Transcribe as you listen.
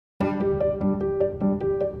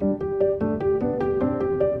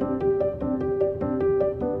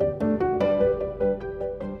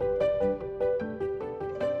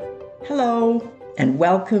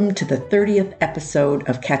welcome to the 30th episode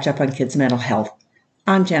of Catch Up on Kids Mental Health.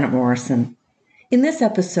 I'm Janet Morrison. In this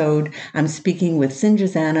episode, I'm speaking with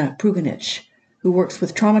Snježana Prugonic, who works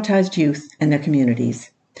with traumatized youth and their communities.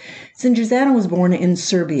 Snježana was born in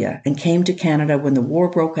Serbia and came to Canada when the war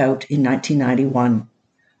broke out in 1991.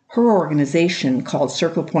 Her organization, called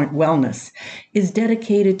Circle Point Wellness, is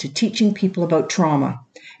dedicated to teaching people about trauma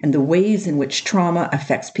and the ways in which trauma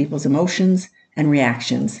affects people's emotions and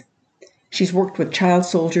reactions. She's worked with child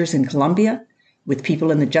soldiers in Colombia, with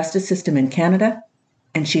people in the justice system in Canada,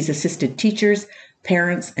 and she's assisted teachers,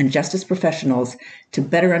 parents, and justice professionals to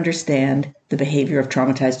better understand the behavior of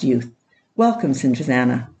traumatized youth. Welcome,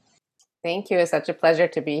 Snježana. Thank you. It's such a pleasure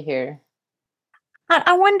to be here.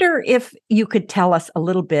 I wonder if you could tell us a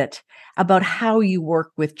little bit about how you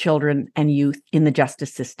work with children and youth in the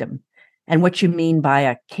justice system and what you mean by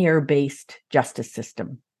a care-based justice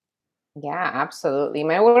system. Yeah, absolutely.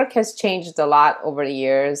 My work has changed a lot over the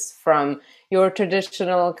years, from your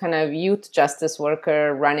traditional kind of youth justice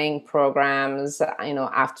worker running programs,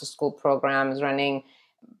 after school programs, running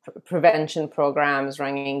prevention programs,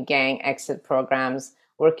 running gang exit programs,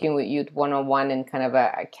 working with youth one-on-one in kind of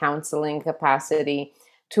a counseling capacity,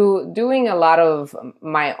 to doing a lot of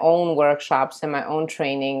my own workshops and my own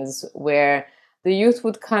trainings where the youth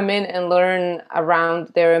would come in and learn around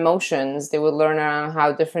their emotions. They would learn around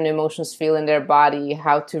how different emotions feel in their body,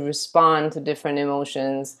 how to respond to different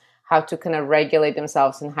emotions, how to kind of regulate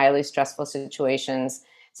themselves in highly stressful situations.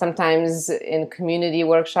 Sometimes in community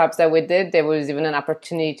workshops that we did, there was even an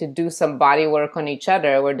opportunity to do some body work on each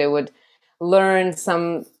other, where they would learn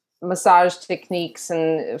some massage techniques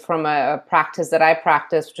and from a practice that I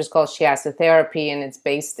practice, which is called shiatsu therapy, and it's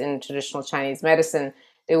based in traditional Chinese medicine.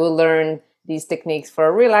 They will learn these techniques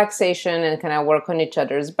for relaxation and kind of work on each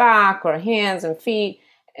other's back or hands and feet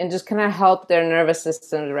and just kind of help their nervous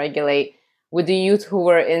systems regulate. With the youth who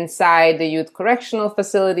were inside the youth correctional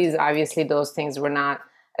facilities, obviously those things were not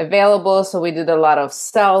available. So we did a lot of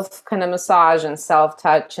self kind of massage and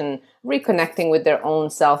self-touch and reconnecting with their own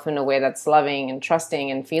self in a way that's loving and trusting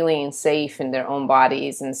and feeling safe in their own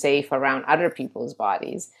bodies and safe around other people's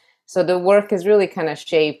bodies. So the work has really kind of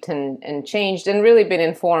shaped and changed and really been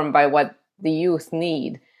informed by what the youth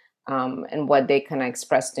need and what they kind of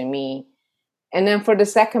express to me. And then for the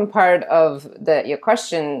second part of your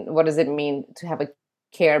question, what does it mean to have a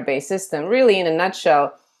care-based system? Really, in a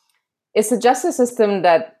nutshell, it's a justice system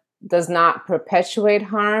that does not perpetuate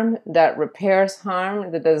harm, that repairs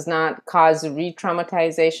harm, that does not cause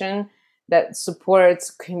re-traumatization, that supports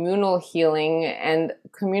communal healing and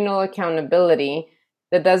communal accountability,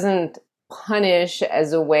 that doesn't punish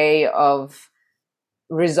as a way of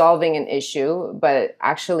resolving an issue, but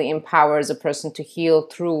actually empowers a person to heal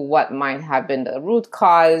through what might have been the root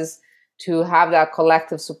cause, to have that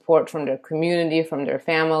collective support from their community, from their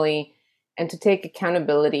family, and to take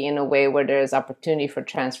accountability in a way where there is opportunity for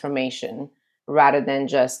transformation rather than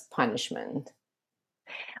just punishment.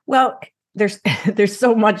 Well, there's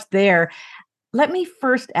so much there. Let me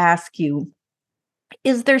first ask you,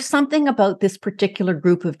 is there something about this particular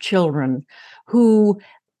group of children who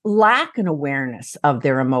lack an awareness of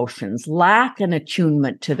their emotions, lack an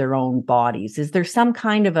attunement to their own bodies? Is there some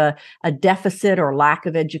kind of a deficit or lack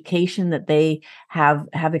of education that they have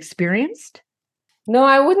experienced? No,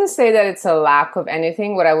 I wouldn't say that it's a lack of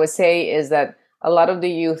anything. What I would say is that a lot of the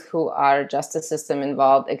youth who are justice system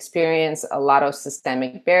involved experience a lot of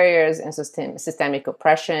systemic barriers and systemic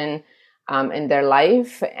oppression in their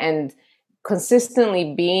life. And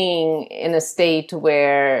consistently being in a state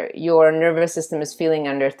where your nervous system is feeling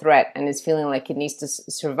under threat and is feeling like it needs to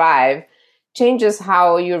survive changes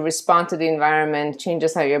how you respond to the environment,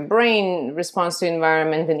 changes how your brain responds to the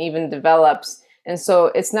environment, and even develops. And so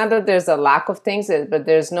it's not that there's a lack of things, but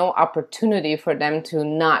there's no opportunity for them to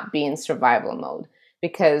not be in survival mode,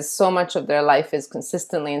 because so much of their life is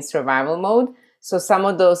consistently in survival mode. So some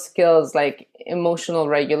of those skills like emotional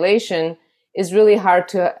regulation is really hard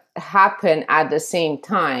to happen at the same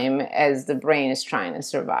time as the brain is trying to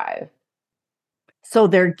survive. So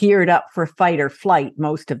they're geared up for fight or flight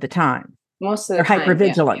most of the time. Most of the time, they're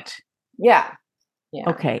hypervigilant. Yeah.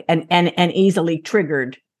 Okay, and easily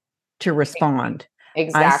triggered to respond.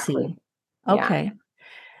 Exactly. I see. Okay. Yeah.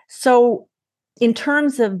 So in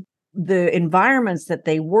terms of the environments that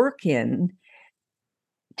they work in,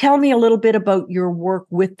 tell me a little bit about your work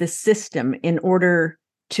with the system in order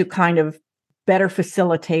to kind of better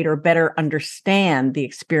facilitate or better understand the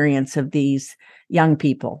experience of these young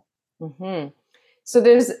people. Mm-hmm.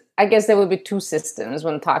 So I guess there would be two systems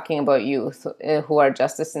when talking about youth who are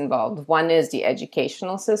justice involved. One is the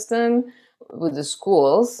educational system with the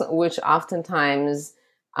schools, which oftentimes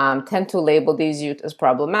tend to label these youth as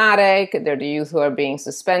problematic. They're the youth who are being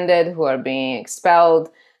suspended, who are being expelled.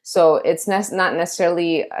 So it's not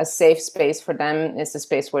necessarily a safe space for them. It's a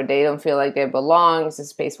space where they don't feel like they belong. It's a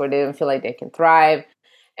space where they don't feel like they can thrive.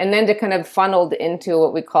 And then they're kind of funneled into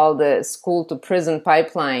what we call the school to prison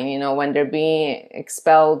pipeline. When they're being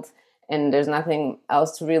expelled and there's nothing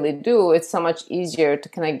else to really do, it's so much easier to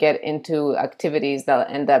kind of get into activities that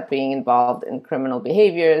end up being involved in criminal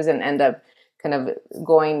behaviors and end up kind of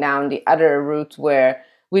going down the other route where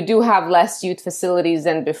we do have less youth facilities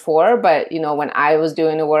than before. But, when I was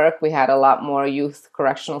doing the work, we had a lot more youth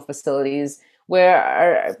correctional facilities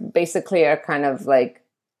where basically are kind of like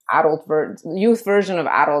youth version of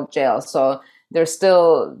adult jail. So there's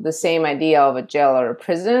still the same idea of a jail or a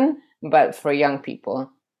prison, but for young people,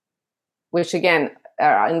 which again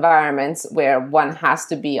are environments where one has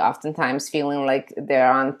to be oftentimes feeling like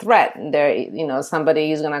they're on threat. They're,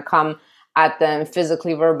 somebody is going to come at them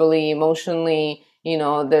physically, verbally, emotionally.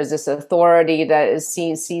 There's this authority that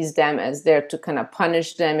sees them as there to kind of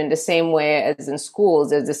punish them in the same way as in schools.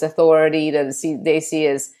 There's this authority that they see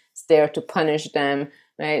as there to punish them,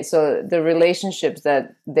 right? So the relationships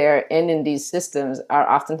that they're in these systems are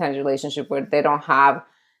oftentimes relationships where they don't have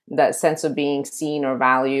that sense of being seen or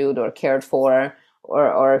valued or cared for,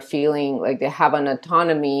 or feeling like they have an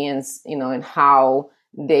autonomy and, in how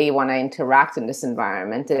they want to interact in this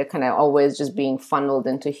environment. They're kind of always just being funneled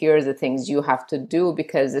into, here's the things you have to do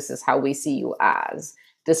because this is how we see you as,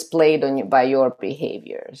 displayed on you by your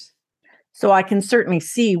behaviors. So I can certainly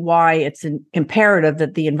see why it's imperative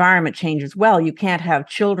that the environment change as well. You can't have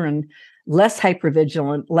children less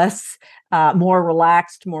hypervigilant, more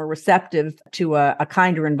relaxed, more receptive to a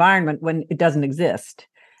kinder environment when it doesn't exist.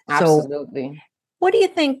 Absolutely. So what do you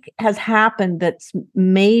think has happened that's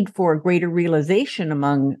made for a greater realization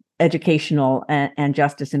among educational and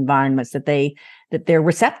justice environments that they're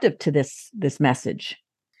receptive to this message?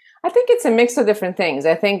 I think it's a mix of different things.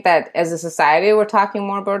 I think that as a society, we're talking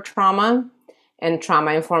more about trauma and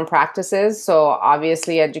trauma-informed practices. So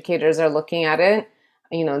obviously educators are looking at it.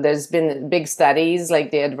 There's been big studies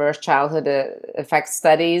like the adverse childhood effects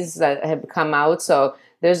studies that have come out. So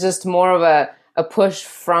there's just more of a push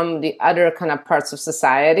from the other kind of parts of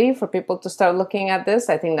society for people to start looking at this.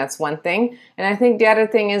 I think that's one thing. And I think the other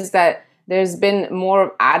thing is that there's been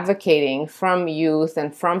more advocating from youth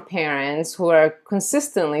and from parents who are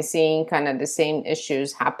consistently seeing kind of the same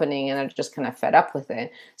issues happening and are just kind of fed up with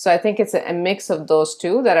it. So I think it's a mix of those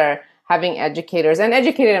two that are having educators and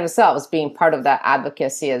educators themselves being part of that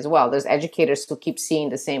advocacy as well. There's educators who keep seeing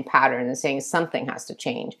the same pattern and saying something has to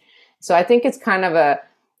change. So I think it's kind of a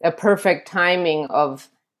perfect timing of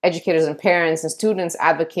educators and parents and students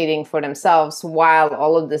advocating for themselves while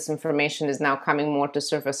all of this information is now coming more to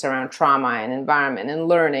surface around trauma and environment and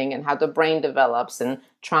learning and how the brain develops and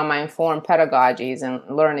trauma-informed pedagogies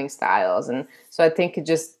and learning styles. And so I think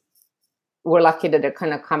we're lucky that they're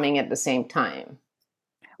kind of coming at the same time.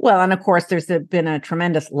 Well, and of course, there's been a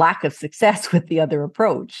tremendous lack of success with the other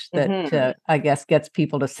approach that I guess gets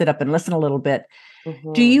people to sit up and listen a little bit.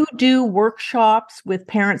 Mm-hmm. Do you do workshops with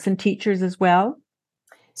parents and teachers as well?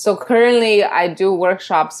 So currently, I do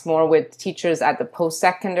workshops more with teachers at the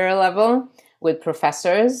post-secondary level, with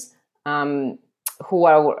professors who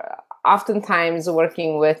are oftentimes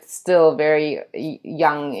working with still very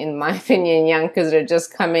young, in my opinion, young, because they're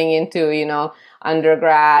just coming into,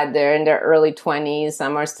 undergrad. They're in their early 20s.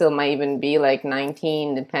 Some are still might even be like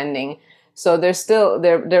 19, depending. So they're still,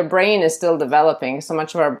 their brain is still developing. So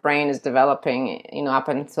much of our brain is developing, up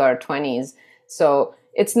into our 20s. So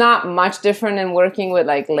it's not much different in working with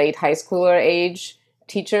like late high schooler age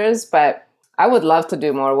teachers, but I would love to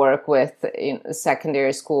do more work with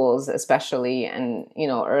secondary schools, especially, and,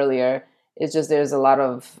 earlier. It's just there's a lot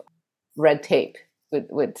of red tape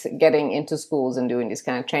with getting into schools and doing these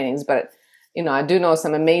kind of trainings. But, I do know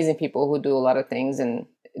some amazing people who do a lot of things and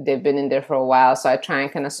they've been in there for a while. So I try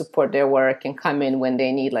and kind of support their work and come in when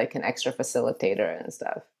they need like an extra facilitator and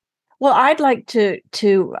stuff. Well, I'd like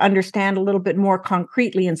to understand a little bit more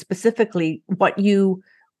concretely and specifically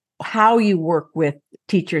how you work with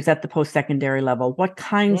teachers at the post-secondary level. What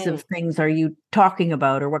kinds of things are you talking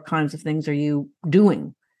about, or what kinds of things are you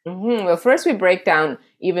doing? Mm-hmm. Well, first we break down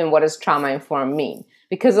even what does trauma-informed mean,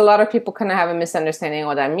 because a lot of people kind of have a misunderstanding of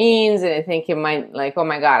what that means, and they think you might like, oh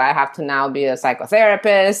my God, I have to now be a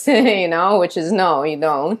psychotherapist, which is no, you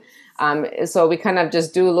don't. So we kind of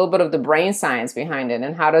just do a little bit of the brain science behind it,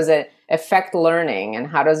 and how does it affect learning, and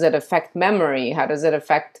how does it affect memory, how does it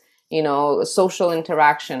affect social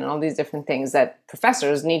interaction, and all these different things that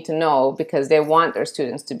professors need to know because they want their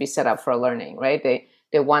students to be set up for learning, right?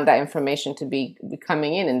 they want that information to be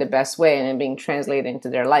coming in the best way and being translated into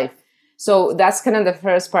their life. So that's kind of the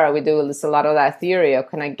first part we do, is a lot of that theory of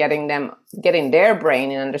kind of getting their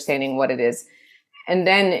brain and understanding what it is. And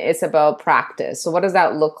then it's about practice. So what does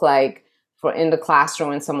that look like for in the classroom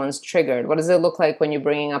when someone's triggered? What does it look like when you're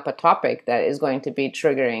bringing up a topic that is going to be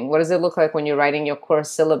triggering? What does it look like when you're writing your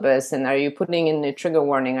course syllabus? And are you putting in the trigger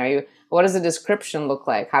warning? What does the description look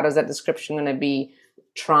like? How does that description going to be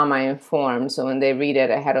trauma informed? So when they read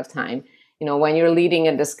it ahead of time, when you're leading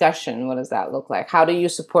a discussion, what does that look like? How do you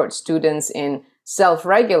support students in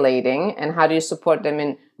self-regulating, and how do you support them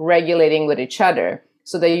in regulating with each other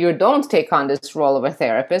so that you don't take on this role of a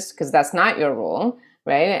therapist, because that's not your role,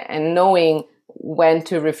 right? And knowing when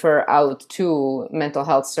to refer out to mental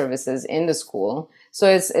health services in the school. So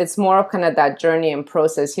it's more of kind of that journey and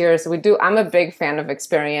process here. So I'm a big fan of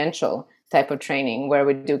experiential type of training, where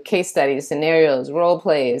we do case studies, scenarios, role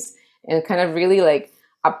plays, and kind of really like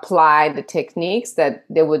apply the techniques that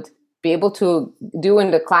they would be able to do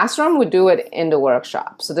in the classroom, would do it in the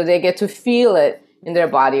workshop, so that they get to feel it in their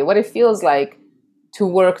body, what it feels like to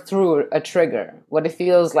work through a trigger, what it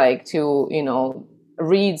feels like to,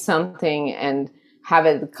 read something and have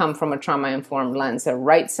it come from a trauma-informed lens, or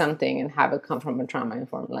write something and have it come from a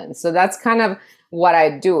trauma-informed lens. So that's kind of what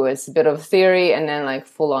I do. It's a bit of theory and then like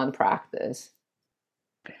full-on practice.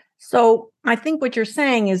 So I think what you're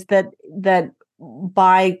saying is that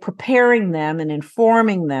by preparing them and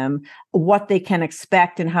informing them what they can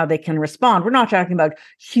expect and how they can respond, we're not talking about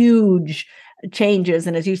huge changes.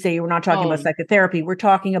 And as you say, we're not talking about psychotherapy. We're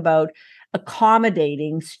talking about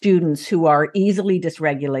accommodating students who are easily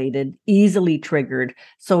dysregulated, easily triggered,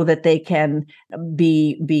 so that they can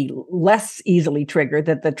be less easily triggered,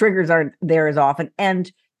 that the triggers aren't there as often,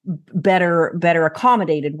 and better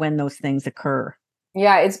accommodated when those things occur.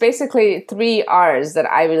 Yeah, it's basically 3 R's that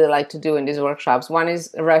I really like to do in these workshops. One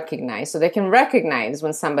is recognize. So they can recognize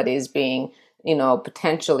when somebody is being,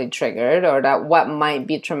 potentially triggered, or that what might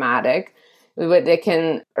be traumatic. But they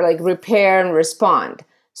can like repair and respond.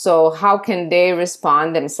 So how can they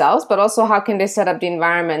respond themselves, but also how can they set up the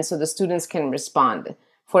environment so the students can respond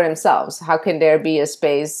for themselves? How can there be a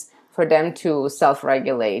space for them to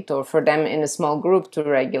self-regulate, or for them in a small group to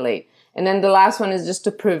regulate? And then the last one is just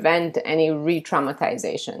to prevent any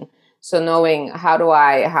re-traumatization. So knowing how do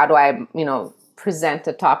I present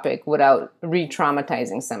a topic without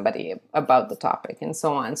re-traumatizing somebody about the topic, and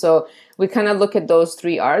so on. So we kind of look at those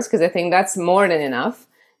 3 R's, because I think that's more than enough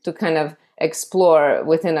to kind of explore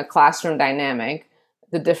within a classroom dynamic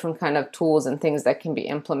the different kind of tools and things that can be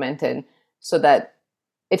implemented so that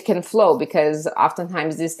it can flow, because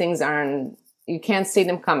oftentimes these things you can't see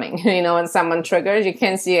them coming. When someone triggers, you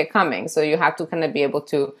can't see it coming. So you have to kind of be able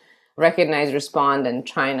to recognize, respond, and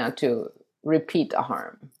try not to repeat a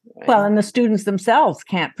harm. Right? Well, and the students themselves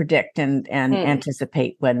can't predict and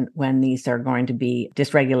anticipate when these are going to be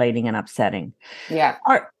dysregulating and upsetting. Yeah.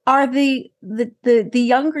 Are the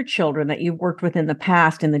younger children that you've worked with in the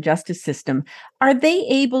past in the justice system, are they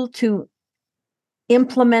able to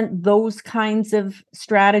implement those kinds of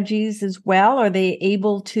strategies as well? Are they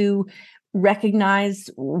able to recognize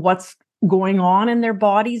what's going on in their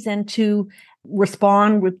bodies and to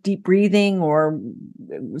respond with deep breathing or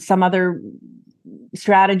some other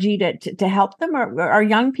strategy to help them? Are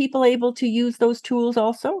young people able to use those tools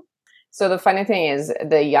also? So the funny thing is,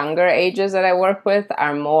 the younger ages that I work with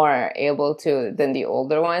are more able to than the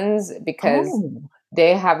older ones, because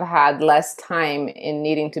they have had less time in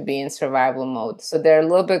needing to be in survival mode. So they're a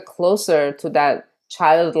little bit closer to that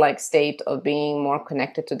childlike state of being more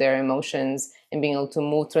connected to their emotions and being able to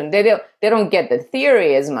move through. And they don't get the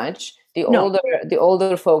theory as much. The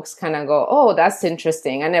older folks kind of go, oh, that's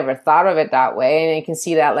interesting. I never thought of it that way. And you can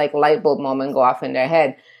see that like light bulb moment go off in their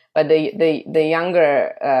head. But the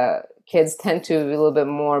younger kids tend to a little bit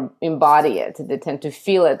more embody it. They tend to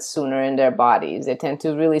feel it sooner in their bodies. They tend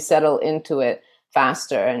to really settle into it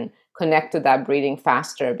faster and connect to that breathing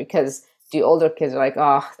faster, because the older kids are like,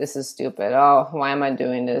 oh, this is stupid. Oh, why am I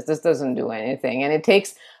doing this? This doesn't do anything. And it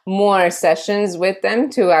takes more sessions with them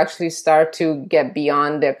to actually start to get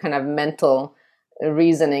beyond their kind of mental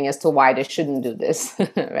reasoning as to why they shouldn't do this,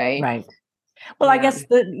 right? Right. Well, yeah. I guess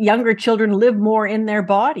the younger children live more in their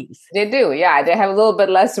bodies. They do, yeah. They have a little bit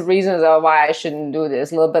less reasons of why I shouldn't do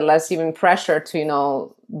this, a little bit less even pressure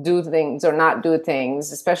to, do things or not do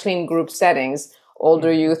things, especially in group settings.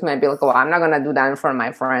 Older youth might be like, well, I'm not going to do that in front of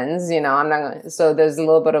my friends, I'm not gonna. So there's a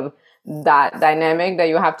little bit of that dynamic that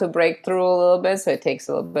you have to break through a little bit. So it takes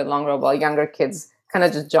a little bit longer, while younger kids kind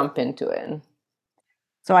of just jump into it.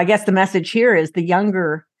 So I guess the message here is the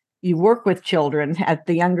younger you work with children at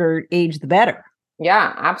the younger age, the better.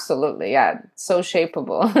 Yeah, absolutely. Yeah, so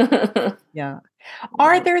shapeable. Yeah.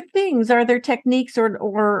 Are there techniques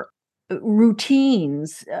or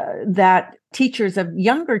routines that teachers of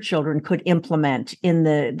younger children could implement in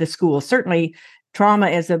the school? Certainly, trauma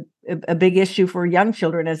is a big issue for young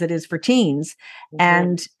children as it is for teens. Mhm.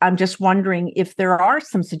 And I'm just wondering if there are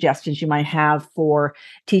some suggestions you might have for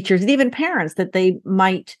teachers and even parents that they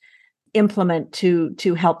might implement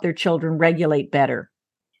to help their children regulate better.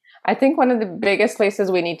 I think one of the biggest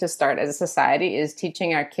places we need to start as a society is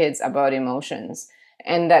teaching our kids about emotions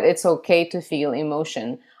and that it's okay to feel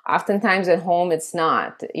emotion. Oftentimes at home, it's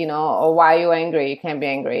not, or why are you angry? You can't be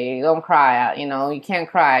angry. You don't cry. You can't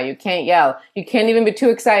cry. You can't yell. You can't even be too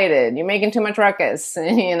excited. You're making too much ruckus,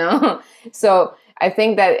 So I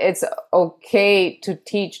think that it's okay to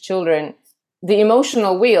teach children. The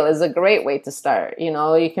emotional wheel is a great way to start.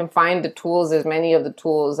 You can find the tools. There's many of the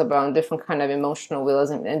tools about different kind of emotional wheels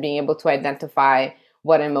and being able to identify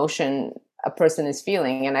what emotion a person is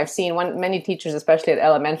feeling. And I've seen many teachers, especially at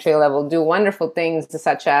elementary level, do wonderful things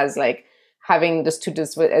such as like having the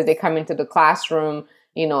students as they come into the classroom,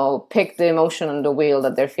 pick the emotion on the wheel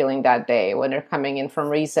that they're feeling that day when they're coming in from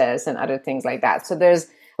recess and other things like that. So there's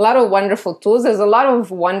a lot of wonderful tools. There's a lot of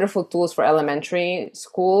wonderful tools for elementary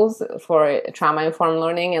schools for trauma-informed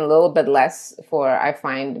learning and a little bit less for, I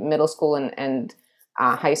find, middle school and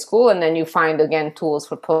high school. And then you find, again, tools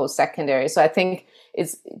for post-secondary. So I think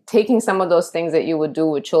it's taking some of those things that you would do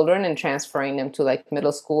with children and transferring them to like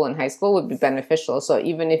middle school and high school would be beneficial. So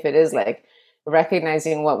even if it is like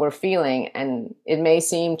recognizing what we're feeling and it may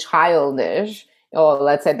seem childish,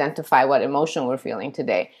 let's identify what emotion we're feeling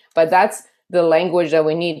today. But that's the language that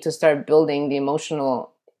we need to start building the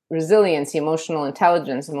emotional resilience, emotional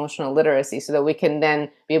intelligence, emotional literacy, so that we can then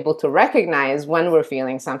be able to recognize when we're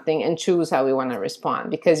feeling something and choose how we want to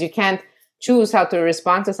respond. Because you can't choose how to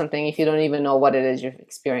respond to something if you don't even know what it is you're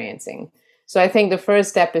experiencing. So I think the first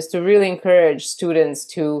step is to really encourage students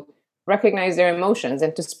to recognize their emotions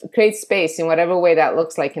and to create space in whatever way that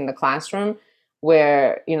looks like in the classroom,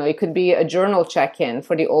 where, it could be a journal check-in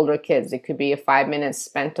for the older kids. It could be a 5 minutes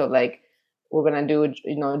spent of like, we're going to do,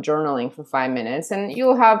 journaling for 5 minutes, and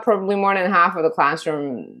you'll have probably more than half of the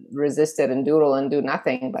classroom resist it and doodle and do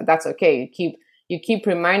nothing, but that's okay. You keep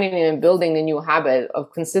reminding them and building the new habit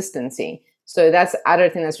of consistency. So that's the other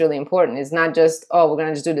thing that's really important. It's not just, we're going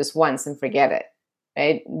to just do this once and forget it,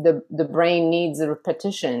 right? The brain needs a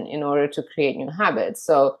repetition in order to create new habits.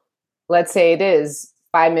 So let's say it is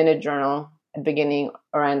 5-minute journal at beginning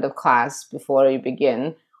or end of class before you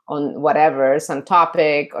begin on whatever, some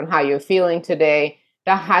topic on how you're feeling today.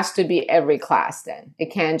 That has to be every class then.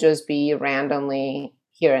 It can't just be randomly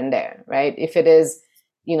here and there, right? If it is,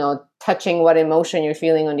 touching what emotion you're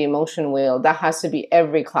feeling on the emotion wheel, that has to be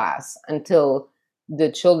every class until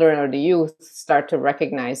the children or the youth start to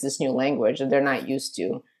recognize this new language that they're not used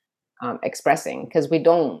to expressing, because we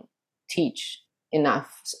don't teach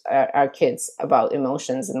enough our kids about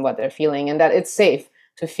emotions and what they're feeling, and that it's safe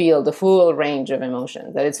to feel the full range of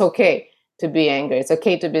emotions, that it's okay to be angry, it's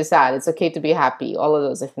okay to be sad, it's okay to be happy, all of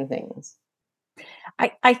those different things.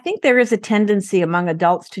 I think there is a tendency among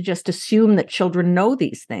adults to just assume that children know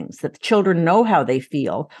these things, that the children know how they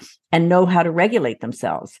feel and know how to regulate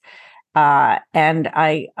themselves. And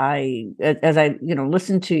as I,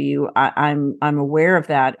 listen to you, I'm aware of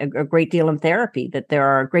that a great deal in therapy, that there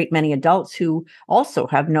are a great many adults who also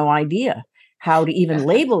have no idea how to even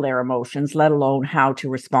label their emotions, let alone how to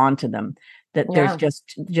respond to them. That there's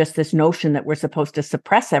just this notion that we're supposed to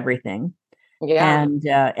suppress everything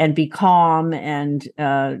and be calm and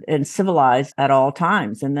civilized at all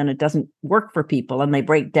times, and then it doesn't work for people, and they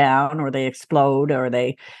break down or they explode or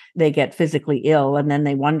they get physically ill, and then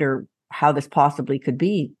they wonder how this possibly could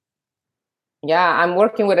be. Yeah, I'm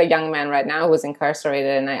working with a young man right now who's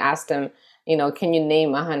incarcerated, and I asked him, can you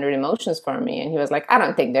name 100 emotions for me? And he was like, I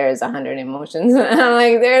don't think there is 100 emotions. And I'm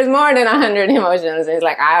like, there's more than 100 emotions. And he's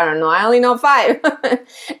like, I don't know, I only know 5.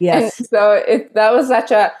 Yes. And so that was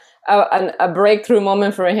such a breakthrough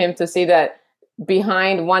moment for him to see that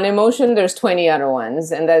behind one emotion there's 20 other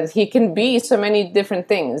ones, and that he can be so many different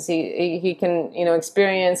things. He can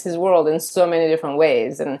experience his world in so many different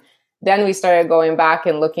ways. And then we started going back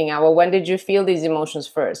and looking at, well, when did you feel these emotions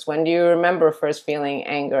first? When do you remember first feeling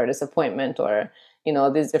anger, disappointment, or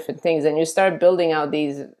these different things? And you start building out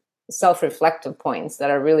these self-reflective points that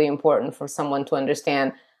are really important for someone to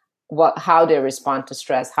understand how they respond to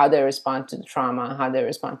stress, how they respond to trauma, how they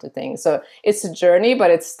respond to things. So it's a journey, but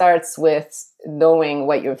it starts with knowing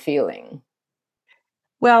what you're feeling.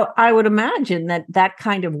 Well, I would imagine that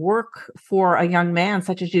kind of work for a young man,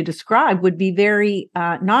 such as you described, would be very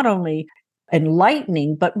not only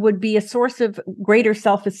enlightening, but would be a source of greater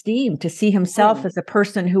self-esteem to see himself as a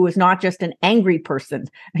person who is not just an angry person.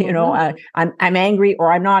 I'm angry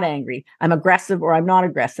or I'm not angry. I'm aggressive or I'm not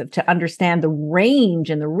aggressive. To understand the range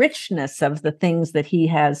and the richness of the things that he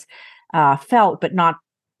has felt, but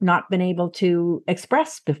not been able to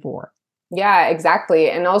express before. Yeah, exactly.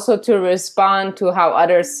 And also to respond to how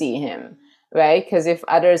others see him, right? Because if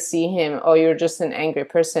others see him, oh, you're just an angry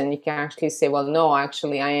person, you can actually say, well, no,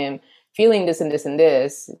 actually, I am feeling this and this and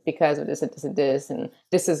this because of this and this and this. And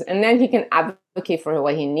this is, and then he can advocate for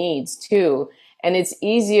what he needs too. And it's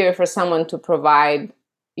easier for someone to provide,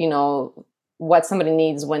 what somebody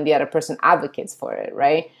needs when the other person advocates for it,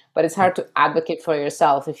 right? But it's hard to advocate for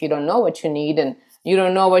yourself if you don't know what you need, and you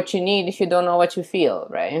don't know what you need if you don't know what you feel,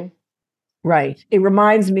 right? Right. It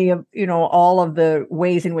reminds me of, all of the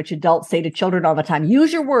ways in which adults say to children all the time,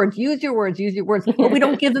 use your words, use your words, use your words. But we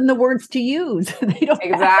don't give them the words to use. They don't they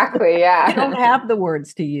don't have the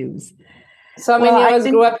words to use. So many of us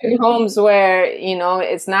grew up in homes where,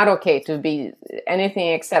 it's not okay to be anything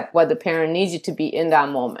except what the parent needs you to be in that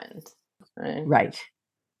moment. Right.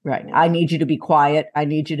 I need you to be quiet. I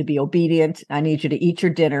need you to be obedient. I need you to eat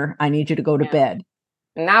your dinner. I need you to go to bed.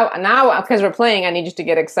 Now, because we're playing, I need you to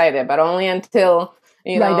get excited, but only until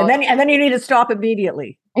right. And then you need to stop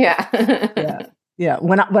immediately. Yeah. Yeah.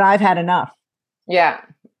 When I've had enough. Yeah.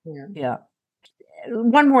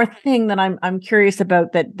 One more thing that I'm curious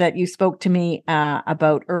about that you spoke to me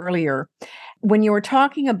about earlier, when you were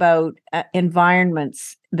talking about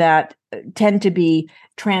environments that tend to be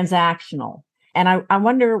transactional, and I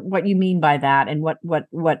wonder what you mean by that, and what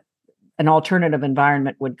an alternative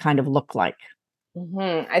environment would kind of look like.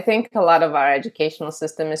 Mm-hmm. I think a lot of our educational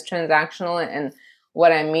system is transactional. And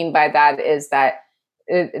what I mean by that is that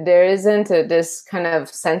there isn't this kind of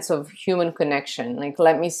sense of human connection. Like,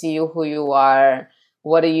 let me see you, who you are.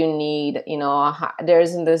 What do you need? There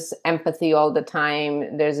isn't this empathy all the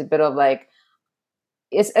time. There's a bit of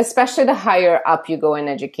it's especially the higher up you go in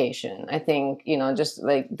education. I think, just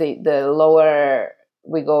like the lower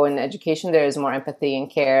we go in education, there is more empathy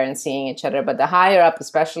and care and seeing each other. But the higher up,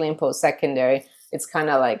 especially in post-secondary, it's kind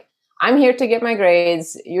of like, I'm here to get my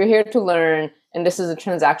grades, you're here to learn, and this is a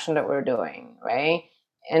transaction that we're doing, right?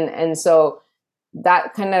 And so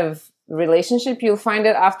that kind of relationship, you'll find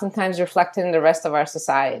it oftentimes reflected in the rest of our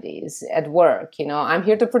societies at work. I'm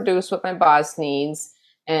here to produce what my boss needs,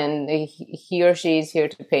 and he or she is here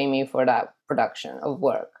to pay me for that production of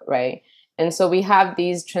work, right? And so we have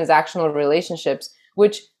these transactional relationships,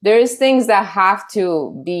 which there is things that have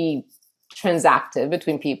to be transacted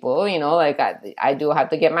between people, like I do have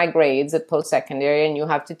to get my grades at post-secondary and you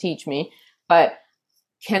have to teach me, but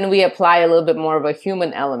can we apply a little bit more of a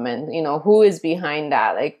human element? Who is behind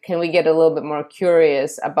that? Like, can we get a little bit more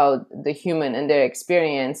curious about the human and their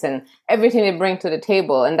experience and everything they bring to the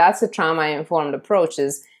table? And that's a trauma-informed approach,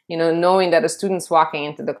 is, knowing that a student's walking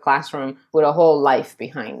into the classroom with a whole life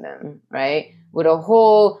behind them, right? With a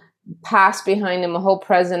whole past behind them, a whole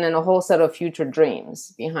present, and a whole set of future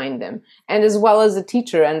dreams behind them. And as well as the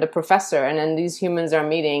teacher and the professor, and then these humans are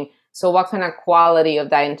meeting. So what kind of quality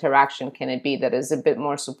of that interaction can it be that is a bit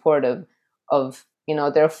more supportive of,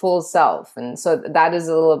 their full self? And so that is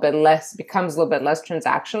becomes a little bit less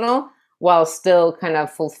transactional, while still kind of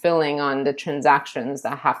fulfilling on the transactions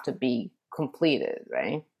that have to be completed,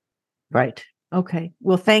 right? Right. Okay.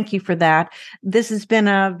 Well, thank you for that. This has been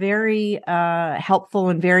a very helpful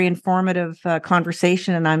and very informative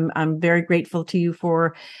conversation, and I'm very grateful to you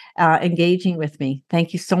for engaging with me.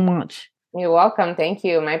 Thank you so much. You're welcome. Thank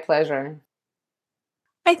you. My pleasure.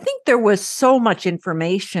 I think there was so much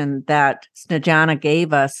information that Snejana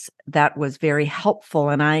gave us that was very helpful,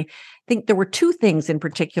 and I think there were two things in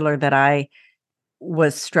particular that I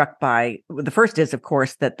was struck by. The first is, of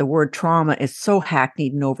course, that the word trauma is so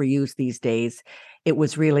hackneyed and overused these days. It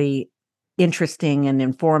was really interesting and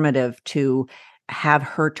informative to have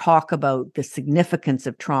her talk about the significance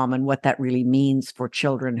of trauma and what that really means for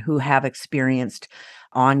children who have experienced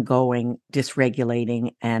ongoing,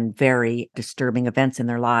 dysregulating, and very disturbing events in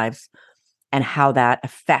their lives, and how that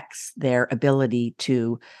affects their ability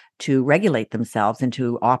to regulate themselves and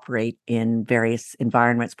to operate in various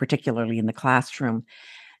environments, particularly in the classroom.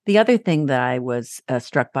 The other thing that I was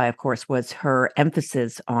struck by, of course, was her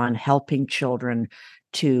emphasis on helping children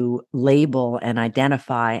to label and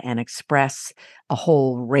identify and express a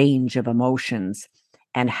whole range of emotions,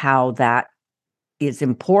 and how that is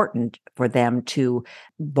important for them to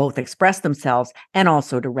both express themselves and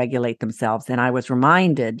also to regulate themselves. And I was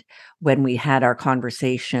reminded when we had our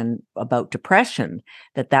conversation about depression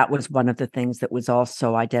that was one of the things that was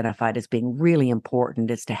also identified as being really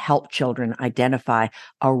important, is to help children identify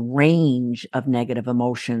a range of negative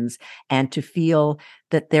emotions and to feel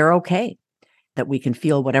that they're okay, that we can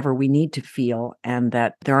feel whatever we need to feel, and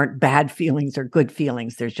that there aren't bad feelings or good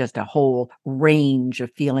feelings. There's just a whole range of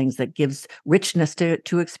feelings that gives richness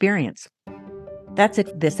to experience. That's it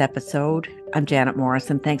for this episode. I'm Janet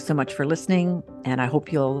Morrison. Thanks so much for listening, and I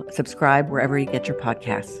hope you'll subscribe wherever you get your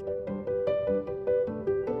podcasts.